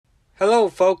Hello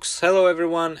folks, hello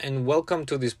everyone, and welcome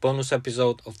to this bonus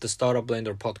episode of the Startup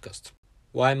Blender podcast.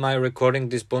 Why am I recording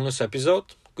this bonus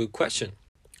episode? Good question.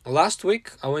 Last week,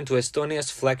 I went to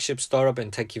Estonia's flagship startup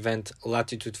and tech event,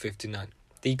 Latitude59.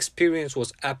 The experience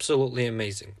was absolutely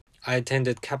amazing. I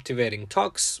attended captivating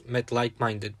talks, met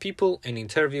like-minded people, and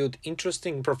interviewed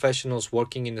interesting professionals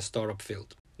working in the startup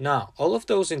field. Now, all of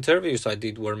those interviews I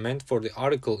did were meant for the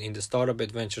article in the Startup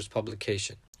Adventures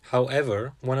publication.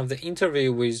 However, one of the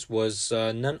interviewees was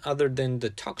none other than the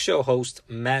talk show host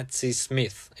Matt C.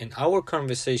 Smith, and our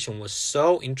conversation was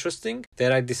so interesting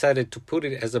that I decided to put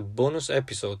it as a bonus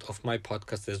episode of my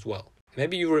podcast as well.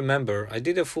 Maybe you remember, I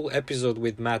did a full episode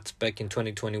with Matt back in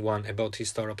 2021 about his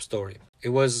startup story. It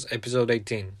was episode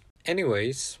 18.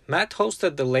 Anyways, Matt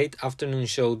hosted the late afternoon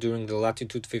show during the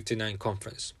Latitude59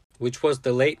 conference, which was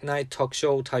the late night talk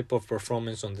show type of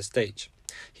performance on the stage.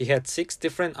 He had 6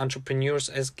 different entrepreneurs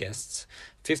as guests,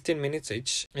 15 minutes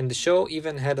each, and the show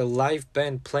even had a live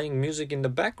band playing music in the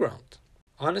background.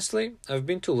 Honestly, I've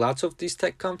been to lots of these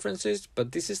tech conferences,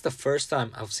 but this is the first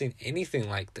time I've seen anything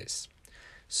like this.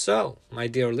 So, my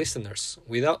dear listeners,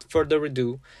 without further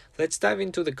ado, let's dive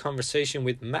into the conversation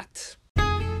with Matt.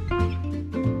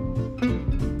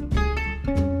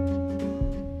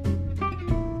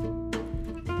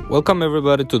 Welcome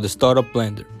everybody to the Startup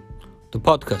Blender, the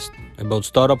podcast about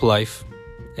startup life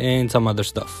and some other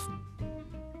stuff.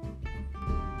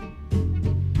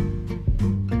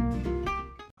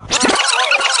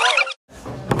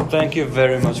 Thank you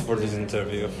very much for this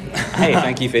interview. Hey,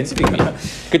 thank you for interviewing me.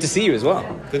 Good to see you as well.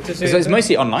 Good to see you. It's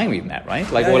mostly online we've met, right?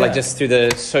 Like just through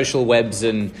the social webs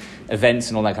and events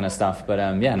and all that kind of stuff. But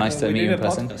nice to meet you in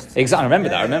person. Exactly,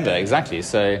 I remember exactly.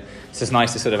 So it's just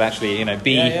nice to sort of actually,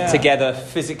 be together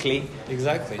physically.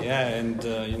 Exactly, yeah. And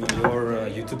your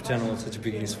YouTube channel is such a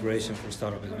big inspiration for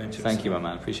Startup Adventures. Thank you, my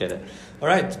man. Appreciate it. All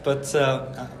right, but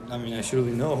I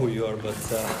surely know who you are, but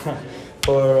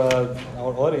for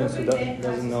our audience who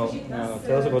doesn't know,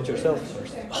 tell us about yourself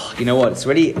first. You know what? It's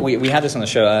really we had this on the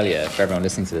show earlier for everyone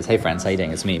listening to this. Hey friends, how you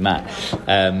doing? It's me, Matt.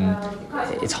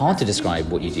 It's hard to describe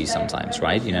what you do sometimes,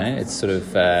 right? It's sort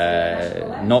of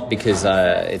not because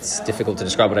it's difficult to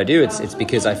describe what I do. It's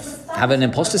because I have an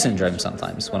imposter syndrome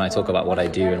sometimes when I talk about what I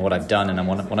do and what I've done and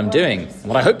what I'm doing and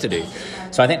what I hope to do.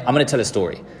 So I think I'm going to tell a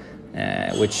story.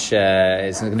 Which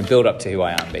is going to build up to who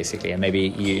I am, basically, and maybe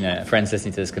friends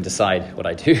listening to this can decide what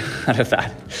I do out of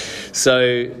that.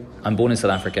 So I'm born in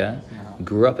South Africa,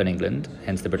 grew up in England,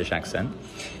 hence the British accent,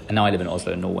 and now I live in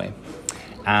Oslo, Norway.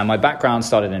 And my background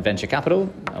started in venture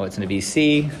capital. I worked in a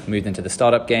VC, moved into the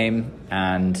startup game,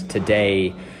 and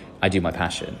today I do my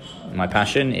passion. My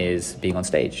passion is being on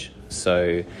stage.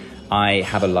 So I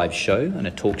have a live show and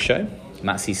a talk show.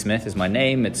 Matt C. Smith is my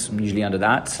name. It's usually under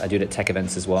that. I do it at tech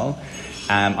events as well.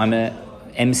 I'm an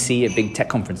MC at big tech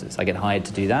conferences. I get hired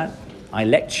to do that. I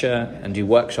lecture and do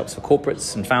workshops for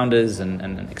corporates and founders and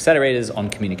accelerators on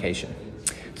communication.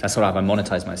 So that's sort of how I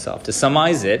monetize myself. To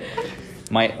summarize it,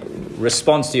 my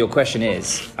response to your question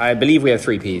is, I believe we have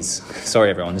 3 Ps. Sorry,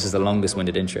 everyone. This is the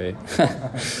longest-winded intro.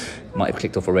 Might have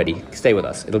clicked off already. Stay with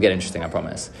us. It'll get interesting, I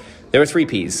promise. There are 3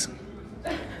 Ps.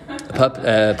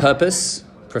 Purpose,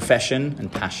 profession,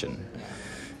 and passion.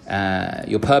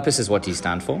 Your purpose is what do you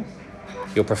stand for.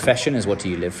 Your profession is what do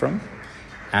you live from.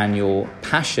 And your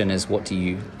passion is what do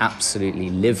you absolutely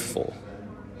live for,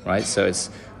 right? So it's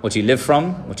what you live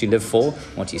from, what you live for,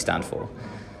 what you stand for.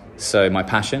 So my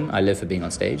passion, I live for being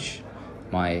on stage.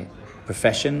 My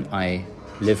profession, I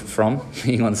live from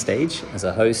being on stage as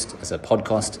a host, as a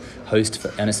podcast host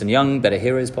for Ernst & Young, Better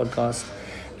Heroes podcast.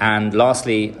 And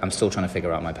lastly, I'm still trying to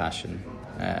figure out my passion.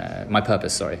 My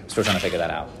purpose, sorry. Still trying to figure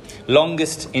that out.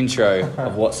 Longest intro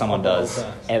of what someone does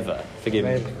ever. Forgive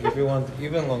me. If you want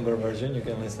even longer version, you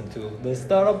can listen to the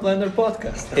Startup Blender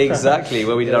podcast. Exactly,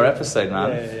 where we did our episode,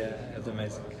 man. Yeah, it's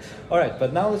amazing. All right,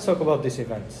 but now let's talk about this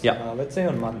event. Yeah. Let's say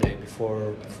on Monday,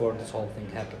 before this whole thing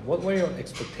happened, what were your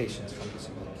expectations from this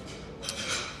event?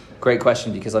 Great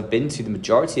question, because I've been to the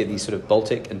majority of these sort of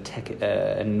Baltic and tech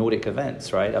and Nordic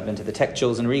events, right? I've been to the Tech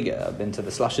Chills in Riga. I've been to the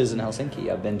Slushes in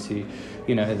Helsinki. I've been to,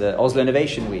 the Oslo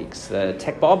Innovation Weeks, the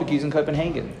Tech Barbecues in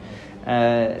Copenhagen.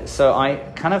 So I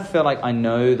kind of feel like I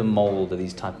know the mold of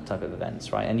these type of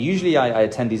events, right? And usually I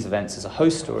attend these events as a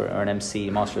host or an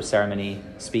MC, master of ceremony,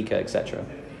 speaker, etc.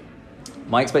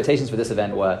 My expectations for this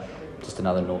event were just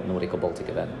another Nordic or Baltic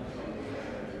event.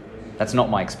 That's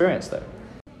not my experience, though.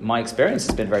 My experience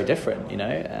has been very different,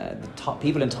 the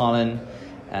people in Tallinn,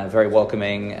 very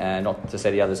welcoming, not to say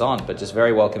the others aren't, but just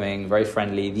very welcoming, very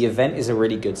friendly. The event is a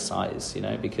really good size,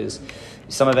 because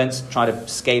some events try to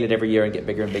scale it every year and get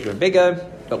bigger and bigger and bigger,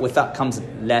 but with that comes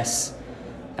less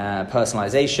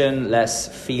personalization, less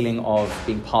feeling of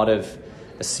being part of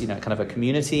kind of a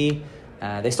community.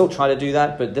 They still try to do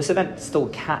that, but this event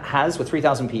still has, with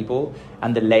 3,000 people,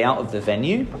 and the layout of the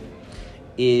venue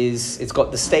it's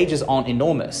got, the stages aren't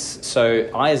enormous. So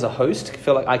I, as a host,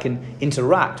 feel like I can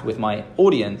interact with my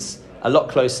audience a lot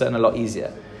closer and a lot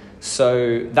easier.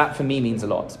 So that for me means a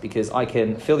lot, because I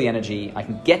can feel the energy, I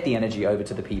can get the energy over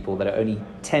to the people that are only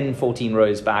 10, 14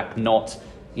 rows back, not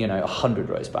 100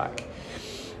 rows back.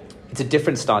 It's a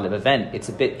different style of event. It's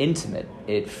a bit intimate.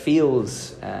 It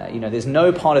feels, there's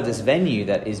no part of this venue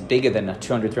that is bigger than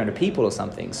 200, 300 people or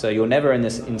something. So you're never in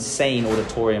this insane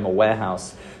auditorium or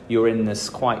warehouse. You're in this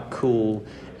quite cool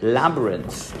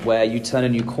labyrinth where you turn a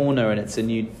new corner and it's a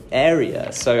new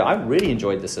area. So I really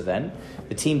enjoyed this event.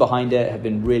 The team behind it have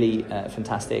been really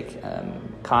fantastic.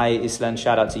 Kai, Island,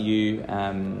 shout out to you.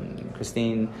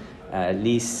 Christine,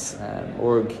 Lise,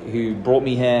 Org, who brought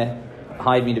me here,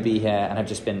 hired me to be here, and have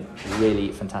just been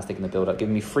really fantastic in the build-up,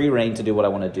 giving me free reign to do what I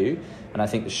want to do. And I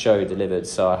think the show delivered.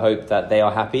 So I hope that they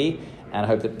are happy, and I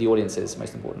hope that the audience is,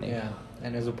 most importantly. Yeah,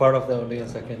 and as a part of the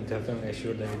audience, I can definitely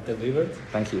assure that it delivered.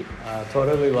 Thank you.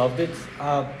 Totally loved it.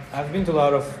 I've been to a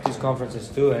lot of these conferences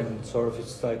too, and sort of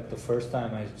it's like the first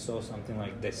time I saw something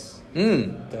like this.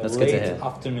 That's good to hear. Late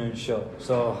afternoon show.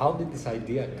 So how did this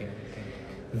idea came?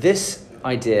 This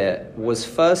idea was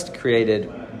first created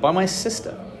by my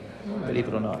sister, believe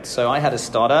it or not. So I had a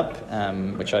startup,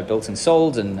 which I built and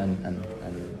sold and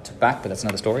took back, but that's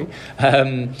another story,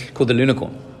 called The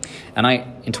Lunicorn. And I,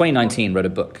 in 2019, wrote a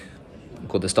book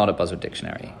called The Startup Buzzword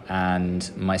Dictionary.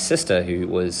 And my sister, who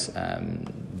was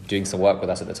doing some work with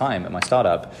us at the time at my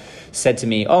startup, said to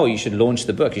me, oh, you should launch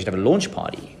the book. You should have a launch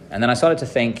party. And then I started to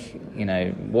think,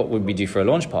 what would we do for a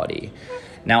launch party?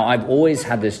 Now, I've always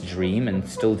had this dream, and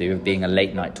still do, of being a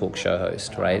late-night talk show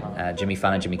host, right? Jimmy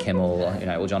Fallon, Jimmy Kimmel,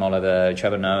 or John Oliver,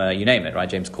 Trevor Noah, you name it, right?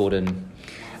 James Corden.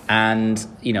 And,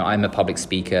 I'm a public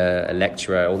speaker, a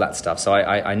lecturer, all that stuff. So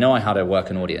I know how to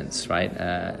work an audience, right?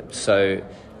 So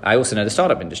I also know the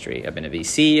startup industry. I've been a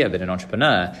VC, I've been an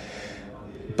entrepreneur.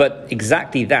 But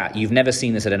exactly that, you've never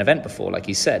seen this at an event before, like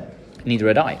you said. Neither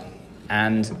had I.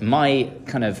 And my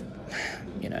kind of,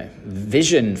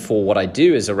 vision for what I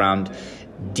do is around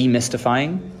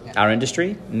demystifying our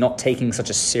industry, not taking such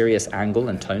a serious angle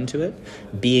and tone to it,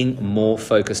 being more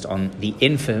focused on the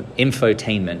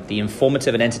infotainment, the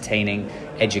informative and entertaining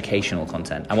educational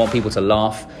content. I want people to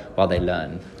laugh while they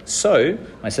learn. So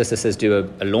my sister says,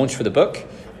 do a launch for the book.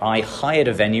 I hired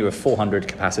a venue of 400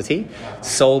 capacity,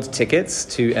 sold tickets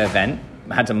to an event,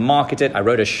 I had to market it. I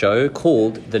wrote a show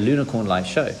called The Lunicorn Live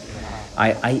Show.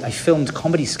 I filmed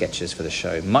comedy sketches for the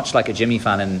show, much like a Jimmy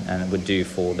Fallon would do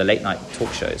for the late night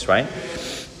talk shows, right?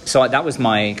 So that was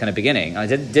my kind of beginning. I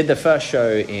did the first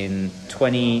show in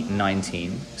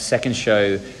 2019, second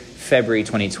show February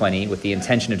 2020, with the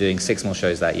intention of doing 6 more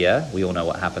shows that year. We all know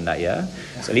what happened that year.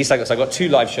 So at least I got 2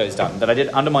 live shows done that I did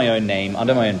under my own name,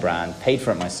 under my own brand, paid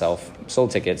for it myself, sold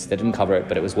tickets. They didn't cover it,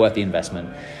 but it was worth the investment.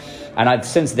 And I've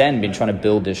since then been trying to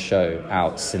build this show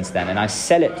out since then. And I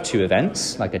sell it to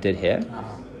events like I did here.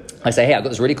 I say, hey, I've got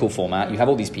this really cool format. You have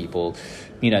all these people.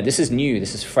 This is new.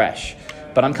 This is fresh.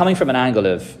 But I'm coming from an angle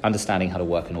of understanding how to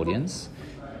work an audience,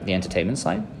 the entertainment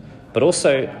side. But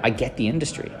also, I get the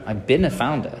industry. I've been a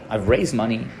founder. I've raised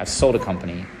money. I've sold a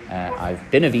company.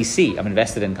 I've been a VC. I've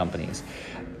invested in companies.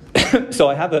 So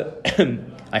I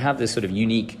have this sort of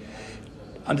unique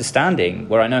understanding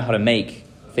where I know how to make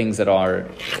things that are,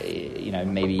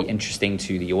 maybe interesting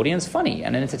to the audience, funny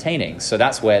and entertaining. So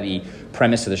that's where the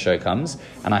premise of the show comes.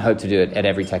 And I hope to do it at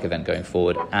every tech event going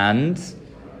forward. And,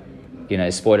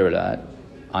 spoiler alert,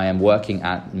 I am working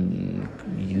at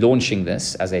launching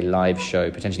this as a live show,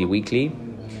 potentially weekly,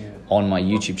 on my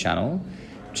YouTube channel.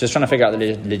 Just trying to figure out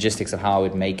the logistics of how I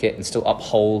would make it and still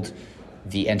uphold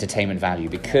the entertainment value.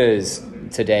 Because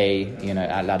today,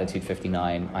 at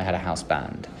Latitude59, I had a house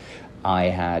band. I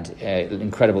had an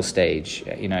incredible stage.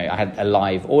 I had a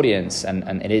live audience,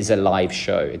 and it is a live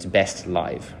show. It's best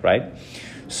live, right?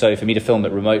 So for me to film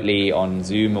it remotely on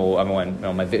Zoom or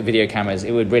on my video cameras,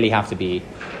 it would really have to be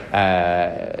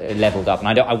leveled up.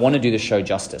 And I want to do the show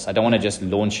justice. I don't want to just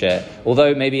launch it.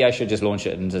 Although maybe I should just launch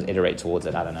it and just iterate towards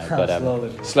it. I don't know.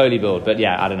 But slowly build. But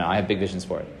yeah, I don't know. I have big visions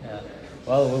for it. Yeah.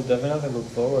 Well, we'll definitely look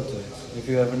forward to it. If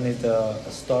you ever need a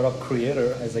startup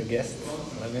creator as a guest,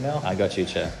 let me know. I got you,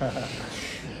 Chair.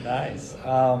 Nice.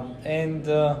 And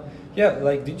Yeah,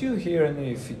 like, did you hear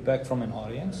any feedback from an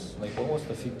audience? Like, what was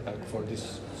the feedback for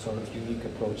this sort of unique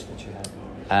approach that you had?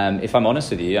 If I'm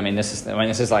honest with you, this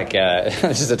is like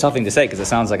this is a tough thing to say because it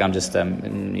sounds like I'm just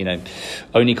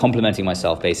only complimenting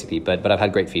myself basically. But I've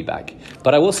had great feedback.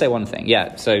 But I will say one thing,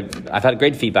 yeah. So I've had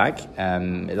great feedback. A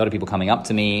lot of people coming up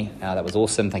to me. That was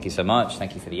awesome. Thank you so much.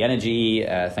 Thank you for the energy.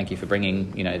 Thank you for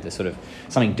bringing the sort of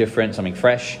something different, something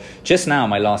fresh. Just now,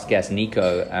 my last guest,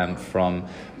 Nico, from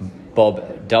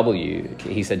Bob W,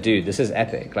 he said, dude, this is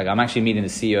epic. Like, I'm actually meeting the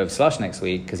CEO of Slush next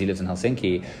week because he lives in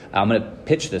Helsinki. I'm going to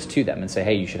pitch this to them and say,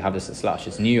 hey, you should have this at Slush.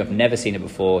 It's new. I've never seen it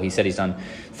before. He said he's done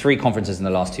 3 conferences in the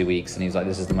last 2 weeks. And he was like,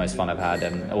 this is the most fun I've had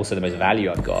and also the most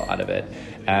value I've got out of it.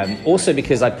 Also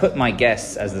because I put my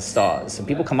guests as the stars. And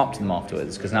people come up to them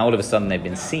afterwards because now all of a sudden they've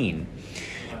been seen.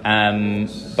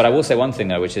 But I will say one thing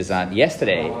though, which is that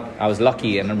yesterday I was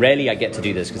lucky, and rarely I get to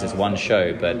do this because it's one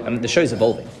show, but the show's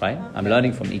evolving, right? I'm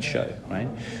learning from each show, right?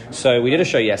 So we did a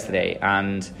show yesterday,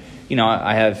 and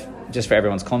I have, just for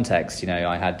everyone's context,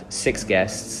 I had 6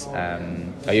 guests.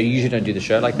 I usually don't do the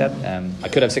show like that. I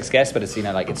could have 6 guests, but it's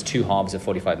it's 2 halves of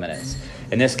 45 minutes.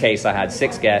 In this case, I had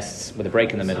 6 guests with a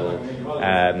break in the middle.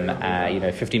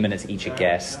 15 minutes each a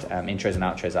guest. Intros and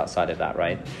outros outside of that,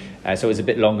 right? So it was a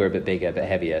bit longer, a bit bigger, a bit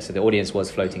heavier. So the audience was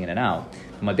floating in and out.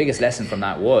 And my biggest lesson from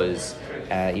that was,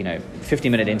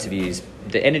 50-minute interviews,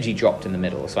 the energy dropped in the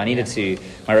middle. So I needed to,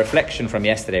 my reflection from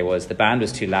yesterday was the band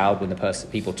was too loud when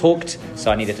people talked.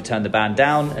 So I needed to turn the band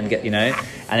down and get, and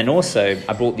then also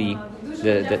I brought the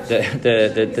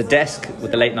desk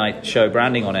with the late night show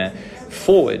branding on it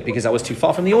forward because I was too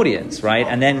far from the audience, right?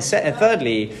 And then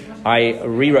thirdly, I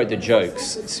rewrote the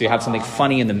jokes so you have something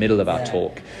funny in the middle of our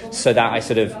talk, so that I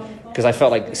sort of, because I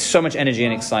felt like so much energy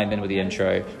and excitement with the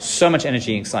intro, so much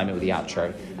energy and excitement with the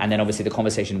outro, and then obviously the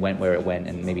conversation went where it went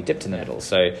and maybe dipped in the middle.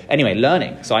 So anyway,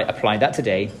 learning. So I applied that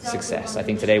today, success. I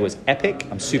think today was epic.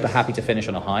 I'm super happy to finish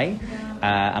on a high,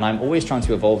 and I'm always trying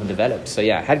to evolve and develop. So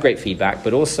yeah, had great feedback,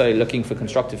 but also looking for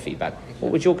constructive feedback.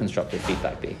 What would your constructive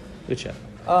feedback be, Lucia?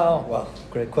 Well,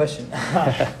 great question.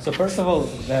 So first of all,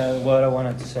 what I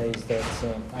wanted to say is that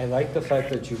I like the fact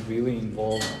that you really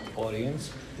involve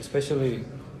audience, especially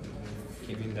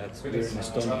given that we're in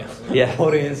Estonia. Yeah.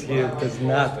 Audience here does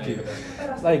not give.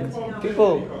 Like,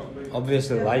 people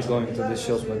obviously like going to these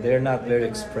shows, but they're not very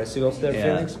expressive of their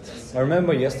feelings. I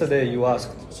remember yesterday you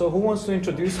asked, so who wants to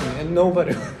introduce me? And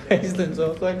nobody raised them. So I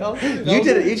was like, oh. No. You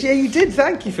did it. Yeah, you did.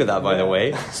 Thank you for that, by the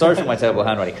way. Sorry for my terrible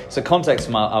handwriting. So context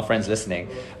from our friends listening.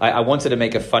 I wanted to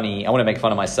make I want to make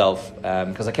fun of myself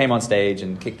because I came on stage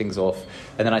and kicked things off.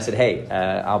 And then I said, hey,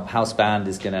 our house band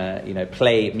is going to,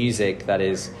 play music that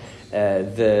is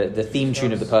the theme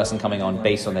tune of the person coming on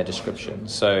based on their description.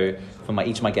 So for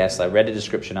each of my guests, I read a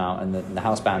description out, and the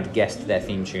house band guessed their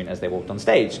theme tune as they walked on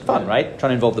stage. Fun, right? Trying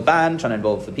to involve the band, trying to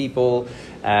involve the people.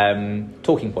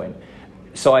 Talking point.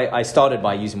 So I started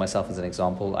by using myself as an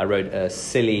example. I wrote a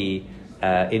silly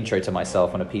intro to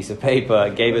myself on a piece of paper,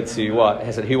 gave it to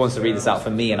I said, who wants to read this out for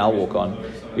me and I'll walk on.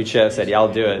 Uche said, yeah,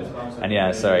 I'll do it.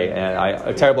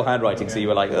 And terrible handwriting, so you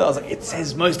were like, I was like, it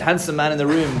says most handsome man in the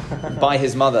room by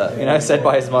his mother, said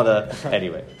by his mother.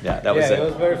 Anyway, that was it. It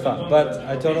was very fun. But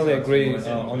I totally agree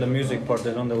on the music part,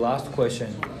 and on the last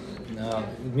question,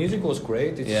 music was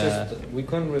great, it's just we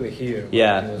couldn't really hear.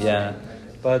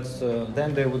 But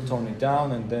then they would tone it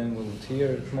down and then we would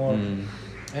hear it more.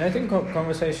 And I think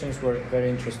conversations were very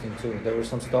interesting too. There were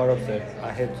some startups that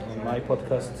I had on my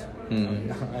podcast.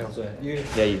 I also had you.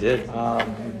 Yeah, you did.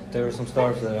 There were some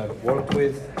startups that I've worked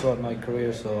with throughout my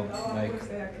career. So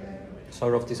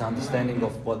sort of this understanding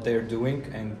of what they're doing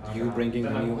and you bringing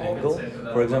a new angle.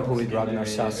 For example, with Ragnar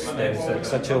Sass, there's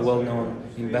such a well-known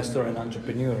investor and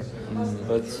entrepreneur,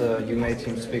 but you made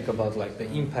him speak about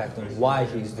the impact and why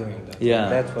he's doing that. Yeah,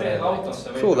 that's what I liked.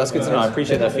 Cool, that's good to know. I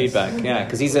appreciate that feedback. Yeah,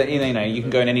 because he's you can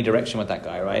go in any direction with that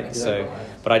guy, right? Exactly. So,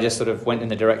 but I just sort of went in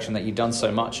the direction that you've done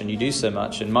so much and you do so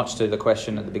much, and much to the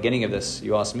question at the beginning of this,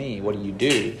 you asked me, what do you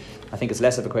do? I think it's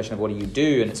less of a question of what do you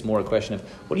do, and it's more a question of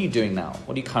what are you doing now?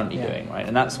 What are you currently doing, right?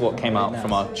 And that's what came out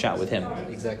from our chat with him.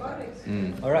 Exactly.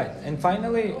 All right. And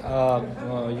finally,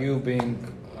 you being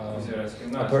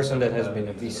a person that has been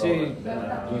a VC,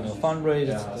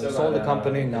 fundraised, sold the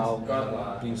company,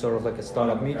 now being sort of like a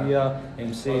startup media,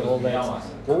 MC, all that.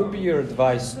 What would be your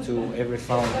advice to every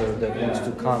founder that wants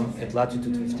to come at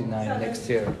Latitude59 next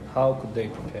year? How could they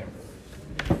prepare?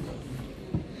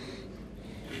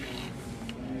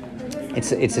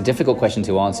 It's a difficult question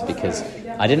to answer because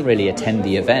I didn't really attend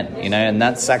the event, and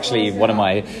that's actually one of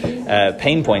my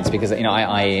pain points because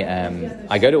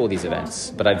I go to all these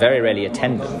events, but I very rarely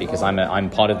attend them because I'm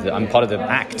part of the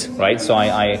act, right? So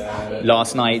I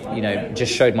last night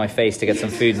just showed my face to get some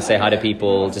food and say hi to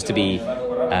people, just to be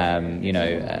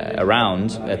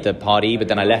around at the party, but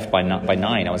then I left by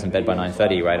 9. I was in bed by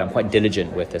 9:30, right? I'm quite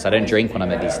diligent with this. I don't drink when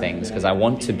I'm at these things because I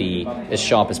want to be as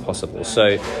sharp as possible.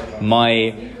 So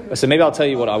maybe I'll tell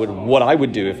you what I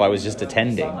would do if I was just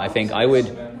attending. I think I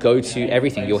would go to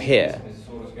everything. You're here.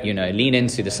 Lean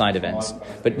into the side events.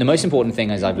 But the most important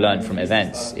thing, as I've learned from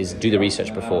events, is do the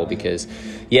research before, because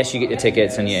yes, you get your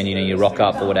tickets and you rock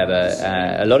up or whatever.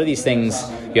 A lot of these things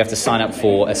you have to sign up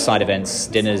for as side events,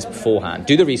 dinners beforehand.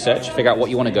 Do the research, figure out what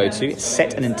you want to go to,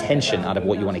 set an intention out of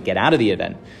what you want to get out of the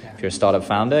event. If you're a startup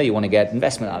founder, you want to get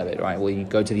investment out of it, right? Well, you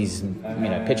go to these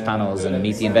pitch panels and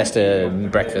meet the investor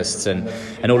breakfasts and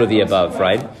all of the above,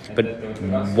 right? But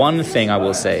one thing I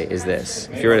will say is this: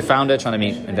 if you're a founder trying to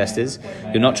meet investors,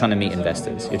 you're not trying to meet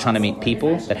investors. You're trying to meet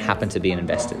people that happen to be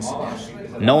investors.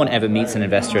 No one ever meets an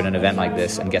investor at an event like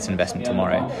this and gets an investment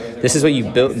tomorrow. This is where you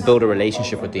build a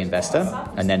relationship with the investor,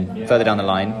 and then further down the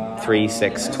line, 3,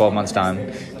 6, 12 months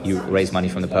down, you raise money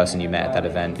from the person you met at that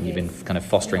event and you've been kind of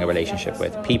fostering a relationship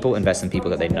with. People invest in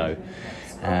people that they know.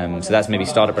 So that's maybe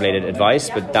startup-related advice,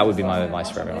 but that would be my advice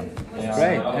for everyone.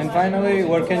 Great. And finally,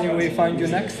 where can we find you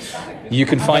next? You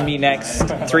can find me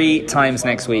 3 times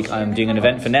next week. I'm doing an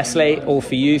event for Nestle, all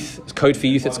for youth. Code for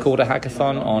Youth, it's called, a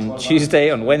hackathon. On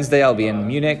Tuesday, on Wednesday, I'll be in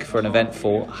Munich for an event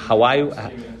for Hawaii.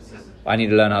 I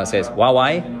need to learn how it says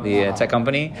Huawei, the tech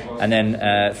company. And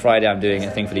then Friday, I'm doing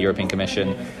a thing for the European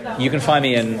Commission. You can find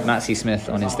me in Matt C. Smith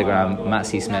on Instagram, Matt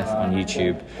C. Smith on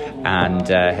YouTube. And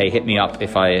hey, hit me up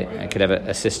if I could ever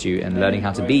assist you in learning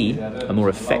how to be a more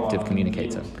effective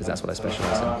communicator, because that's what I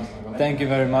specialize in. Thank you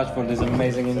very much for this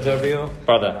amazing interview.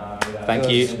 Brother, thank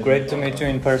you. Great to meet you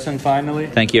in person finally.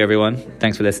 Thank you, everyone.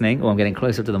 Thanks for listening. Oh, I'm getting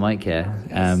closer to the mic here.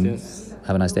 Yes.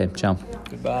 Have a nice day. Ciao.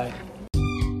 Goodbye.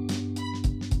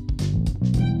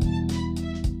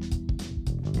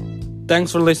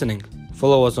 Thanks for listening.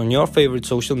 Follow us on your favorite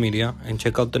social media and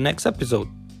check out the next episode.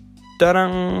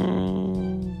 Ta-da!